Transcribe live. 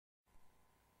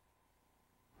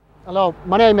Hello,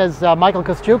 my name is Michael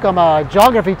Kostyuk. I'm a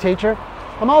geography teacher.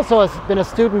 I'm also been a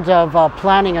student of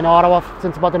planning in Ottawa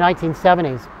since about the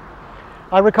 1970s.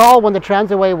 I recall when the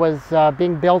Transitway was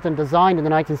being built and designed in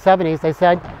the 1970s, they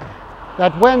said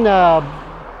that when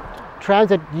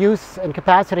transit use and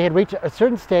capacity had reached a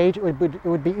certain stage, it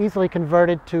would be easily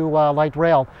converted to light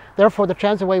rail. Therefore, the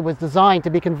Transitway was designed to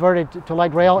be converted to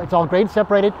light rail. It's all grade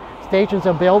separated. Stations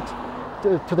are built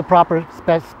to the proper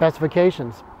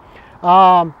specifications.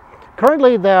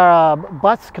 Currently, the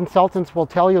bus consultants will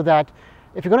tell you that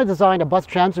if you're going to design a bus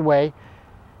transitways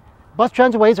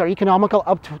are economical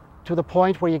up to the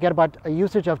point where you get about a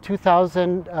usage of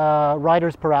 2,000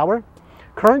 riders per hour.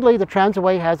 Currently, the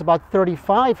Transitway has about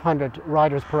 3,500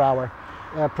 riders per hour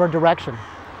per direction.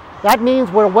 That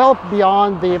means we're well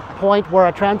beyond the point where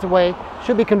a Transitway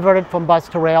should be converted from bus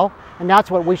to rail, and that's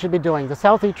what we should be doing. The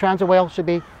Southeast Transitway should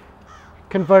be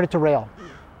converted to rail.